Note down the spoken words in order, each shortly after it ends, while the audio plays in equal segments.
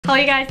Hello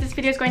you guys, this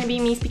video is going to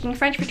be me speaking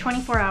French for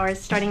 24 hours,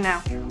 starting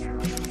now.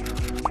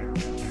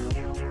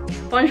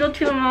 Bonjour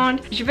tout le monde.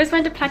 J'ai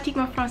besoin de pratiquer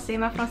mon français.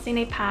 Ma français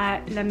n'est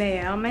pas le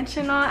meilleur.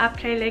 Maintenant,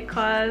 après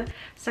l'école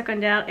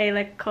secondaire et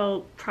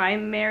l'école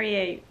primaire.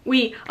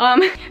 Oui,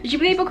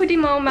 j'oublie beaucoup de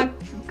mots. Ma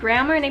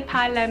grammaire n'est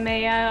pas la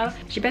meilleure.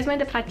 J'ai besoin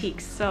de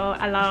pratique.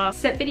 Alors,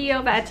 cette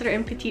vidéo va être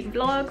un petit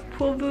vlog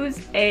pour vous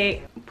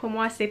et pour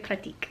moi, c'est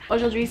pratique.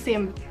 Aujourd'hui, c'est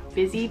un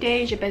busy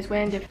day. J'ai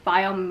besoin de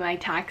file my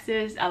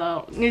taxes.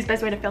 Alors, nous avons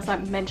besoin de faire ça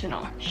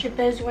maintenant. J'ai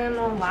besoin de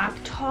mon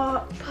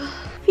laptop.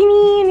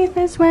 Fini, nous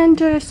avons besoin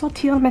de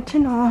sortir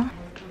maintenant.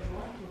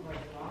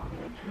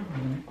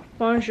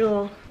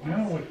 Bonjour.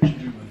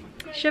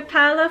 Je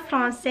parle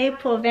français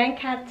pour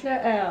 24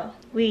 heures.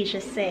 Oui, je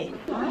sais.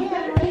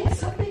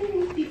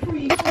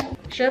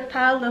 Je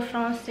parle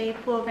français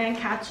pour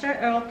 24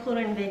 heures pour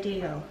une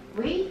vidéo.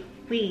 Oui?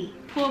 Oui.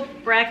 Pour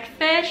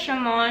breakfast, je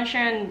mange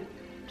un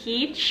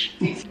peach.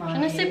 Je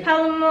ne sais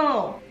pas le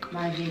mot.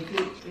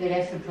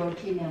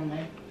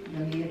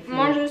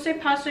 Moi, je ne sais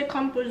pas c'est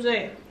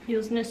composé. Ils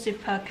ne savent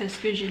pas qu'est-ce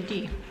que je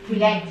dis.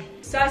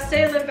 Ça,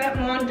 c'est le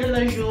vêtement de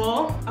le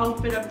jour.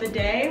 Outfit of the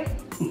day.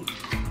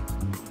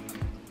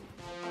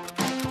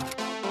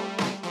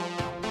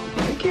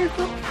 Be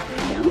careful.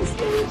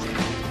 Downstairs.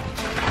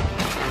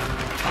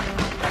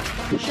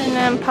 Je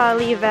n'aime pas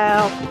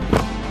l'hiver.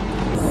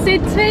 C'est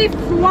très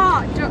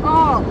froid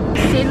dehors.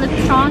 C'est le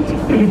 30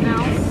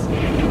 mars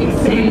et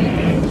c'est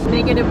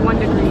 -1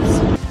 degrés.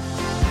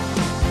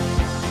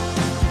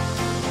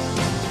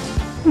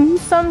 Nous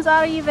sommes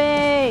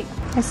arrivés.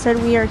 I said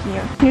we are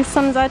here. Nous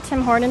sommes à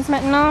Tim Hortons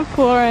maintenant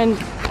pour un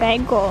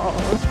bagel.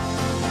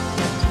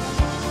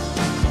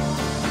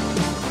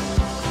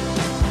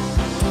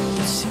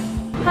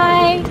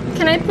 Hi,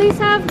 can I please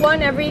have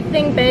one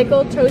everything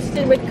bagel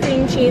toasted with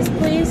cream cheese,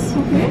 please?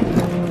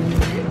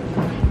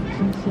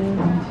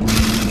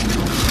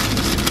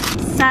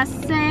 Ça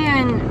c'est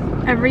un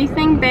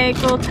everything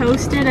bagel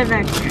toasted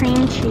avec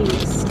cream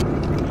cheese.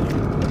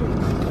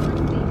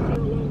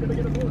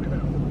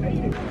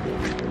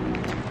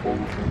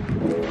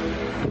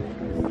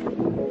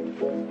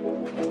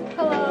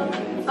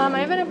 I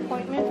have an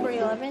appointment for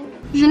 11.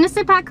 Je ne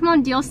sais pas comment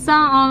dire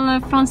ça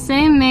en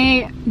français,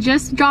 mais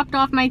just dropped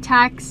off my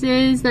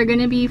taxes. They're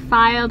gonna be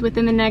filed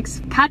within the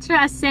next 4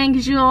 à 5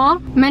 jours.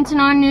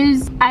 Maintenant,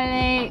 nous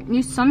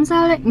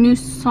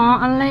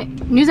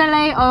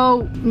allons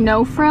au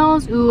No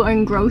Frills ou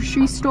un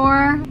grocery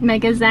store,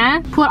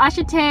 magasin, pour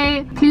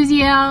acheter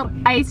plusieurs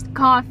iced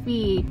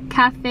coffee,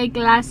 café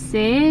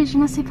glacé. Je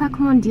ne sais pas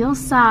comment dire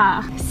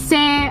ça.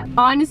 C'est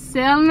on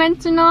sale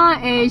maintenant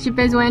et j'ai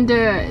besoin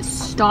de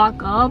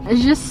stock up.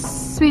 Je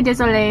suis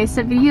désolée,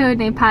 cette vidéo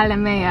n'est pas la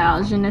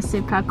meilleure. Je ne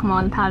sais pas comment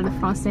on parle de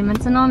français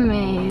maintenant,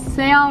 mais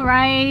c'est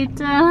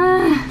alright.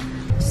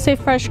 C'est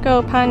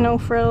Freshco, pas No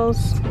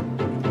Frills.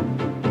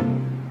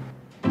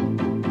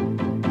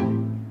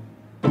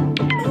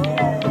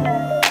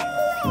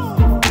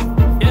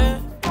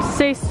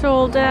 C'est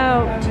sold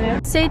out.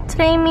 C'est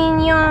très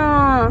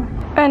mignon.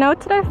 Un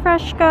autre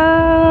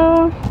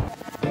Freshco.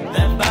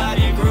 That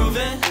body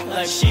grooving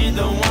like she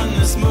the one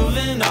that's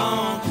moving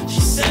on. She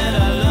said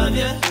I love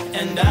you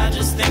and I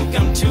just think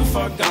I'm too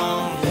far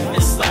gone.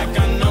 It's like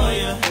I know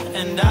you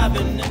and I've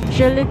been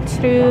Je le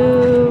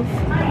trouve.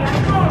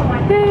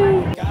 I've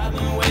been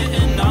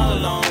waiting all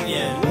along,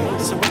 yeah.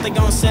 So what they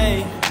gonna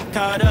say?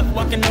 Caught up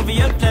walking over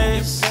your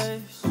place.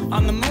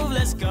 On the move,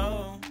 let's go.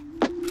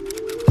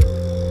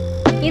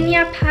 Il n'y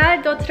a pas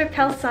d'autres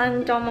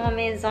personnes dans ma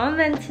maison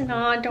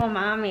maintenant, dans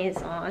ma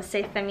maison,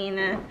 c'est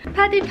féminin.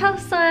 Pas de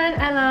personnes,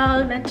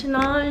 alors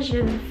maintenant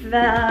je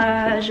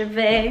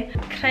vais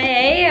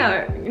créer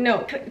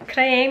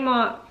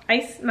ma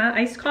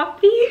ice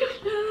coffee.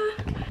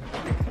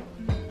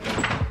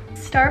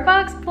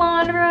 Starbucks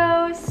blonde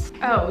rose.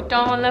 Oh,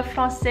 dans le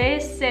français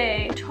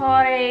c'est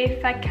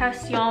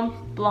torréfaction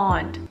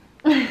blonde.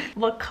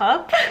 Le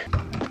cup.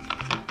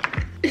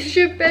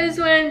 J'ai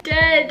besoin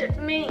d'aide,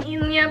 mais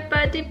il n'y a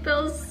pas de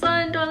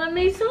personne dans la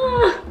maison.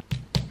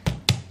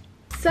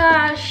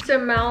 Ça se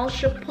mal,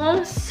 je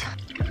pense.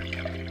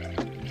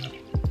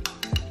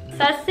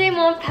 Ça, c'est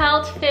mon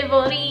pelt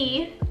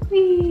favori.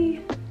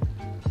 Oui.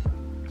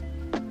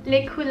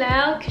 Les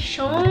couleurs qui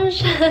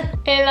changent.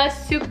 Et la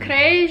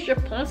sucrée, je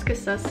pense que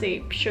ça,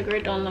 c'est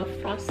sugar dans le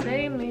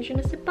français, mais je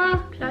ne sais pas.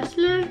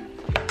 Place-le.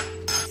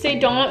 C'est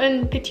dans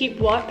une petite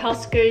boîte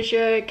parce que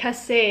je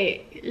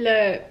cassais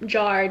le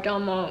jar dans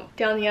mon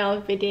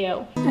dernière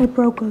vidéo. I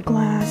broke a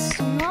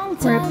glass.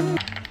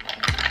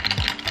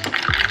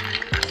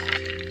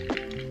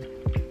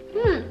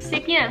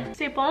 C'est bien.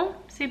 C'est bon?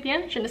 C'est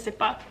bien? Je ne sais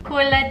pas. Pour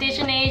le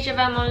déjeuner, je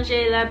vais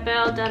manger la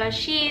beurre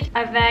d'arachide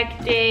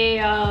avec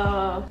des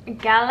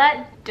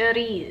galettes de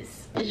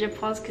riz. Je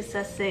pense que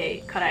ça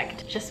c'est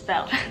correct.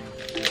 J'espère.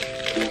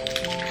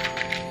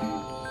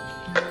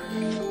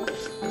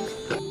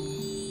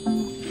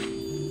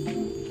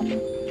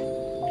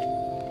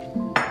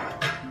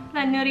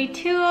 La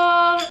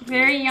nourriture,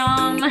 very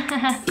yum.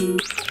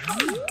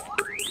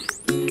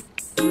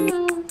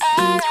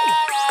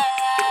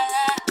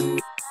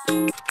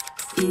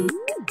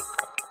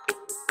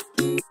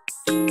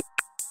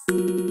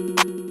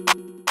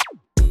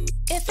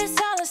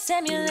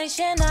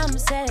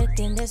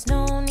 there's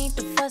no need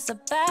to fuss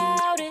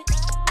about it.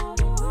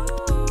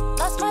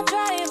 Lost my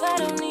drive, I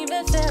don't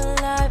even feel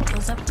alive,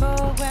 cause I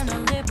program to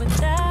live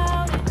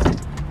without it.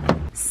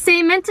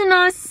 C'est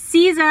maintenant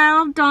 6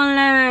 heures dans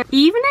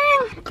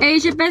l'evening et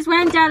j'ai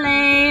besoin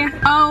d'aller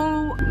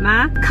au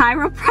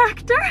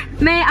chiropractor.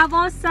 Mais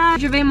avant ça,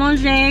 je vais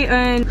manger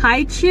un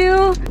haichu.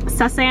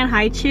 Ça c'est un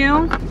haichu.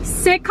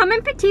 C'est comme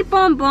un petit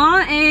bonbon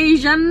et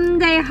j'aime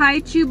des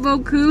haichu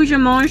beaucoup. Je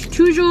mange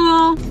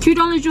toujours, tout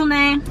dans la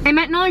journée. Et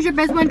maintenant, j'ai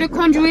besoin de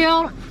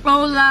conduire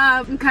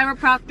au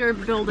chiropractor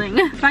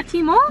building.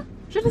 Bâtiment?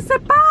 Je ne sais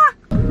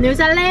pas.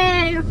 Nous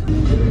allons.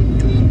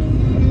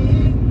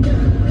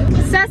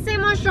 Ça c'est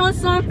ma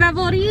chanson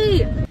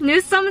favorite.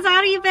 Nous sommes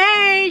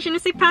arrivés. Je ne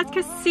sais pas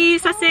si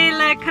ça c'est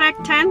le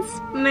correct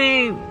tense,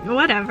 mais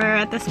whatever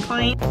at this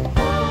point.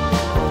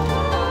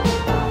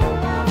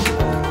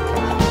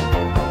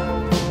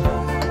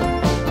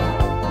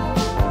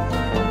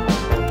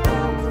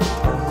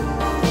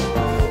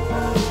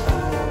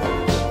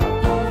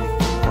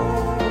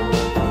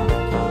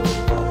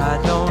 I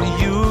don't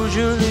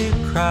usually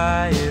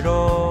cry at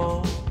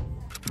all.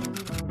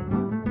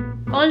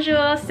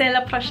 Bonjour, c'est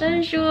le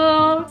prochain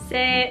jour.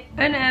 C'est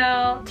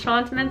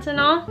 1h30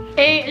 maintenant.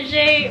 Et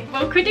j'ai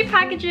beaucoup de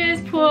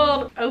packages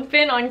pour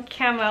open on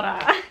camera.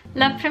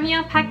 La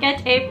première paquet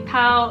est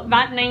par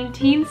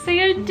VAT19.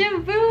 C'est un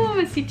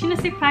DIVOOM. Si tu ne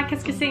sais pas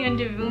qu'est-ce que c'est un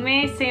DIVOOM,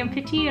 c'est un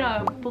petit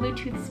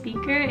Bluetooth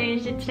speaker et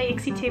j'ai très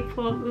excitée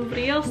pour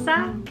ouvrir ça.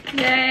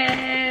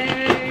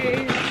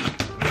 Yay!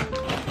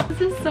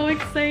 This is so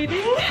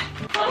exciting.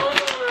 Oh,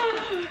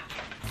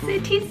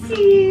 c'est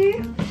ici.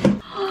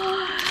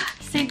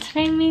 C'est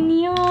très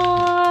mignon.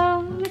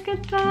 Look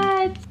at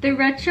that. The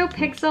Retro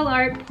Pixel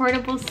Art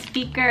Portable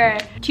Speaker.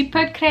 Tu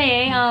peux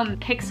créer un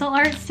pixel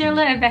art sur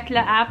le avec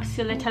l'app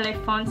sur le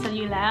téléphone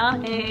cellulaire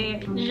et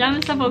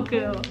j'aime ça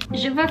beaucoup.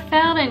 Je veux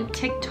faire un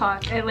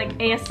TikTok,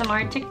 like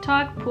ASMR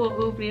TikTok pour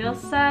ouvrir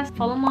ça.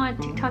 Follow-moi à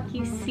TikTok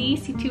ici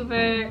si tu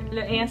veux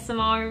le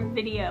ASMR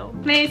vidéo.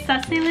 Mais ça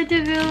c'est le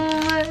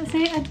DIVOOM.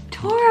 C'est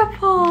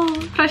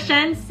adorable.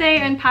 Prochaine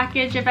c'est un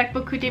package avec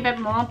beaucoup de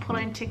vêtements pour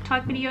un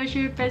TikTok vidéo.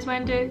 J'ai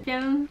besoin de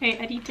film et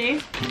éditer.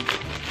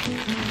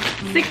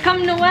 C'est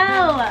comme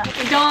Noël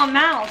dans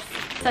Mouse.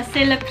 Ça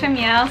c'est le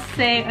premier,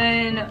 c'est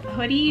un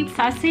hoodie.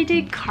 Ça c'est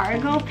des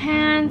cargo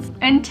pants,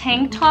 un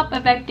tank top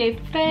avec des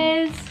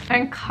fraises,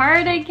 un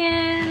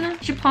cardigan.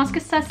 Je pense que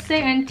ça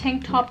c'est un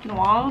tank top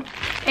noir.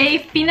 Et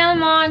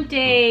finalement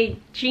des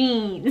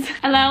jeans.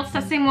 Alors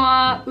ça c'est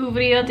moi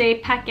ouvrir des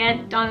paquets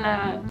dans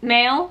le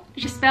mail.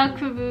 J'espère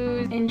que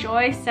vous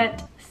enjoyez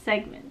cette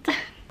segment.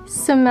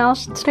 Ça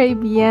marche très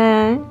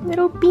bien.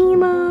 Little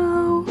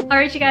Bimo.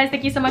 Alright you guys,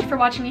 thank you so much for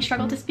watching me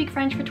struggle to speak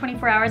French for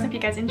 24 hours. If you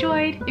guys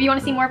enjoyed. If you want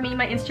to see more of me,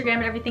 my Instagram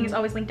and everything is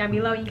always linked down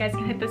below. You guys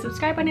can hit the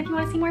subscribe button if you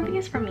want to see more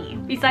videos from me.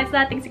 Besides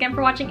that, thanks again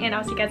for watching and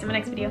I'll see you guys in my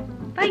next video.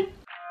 Bye!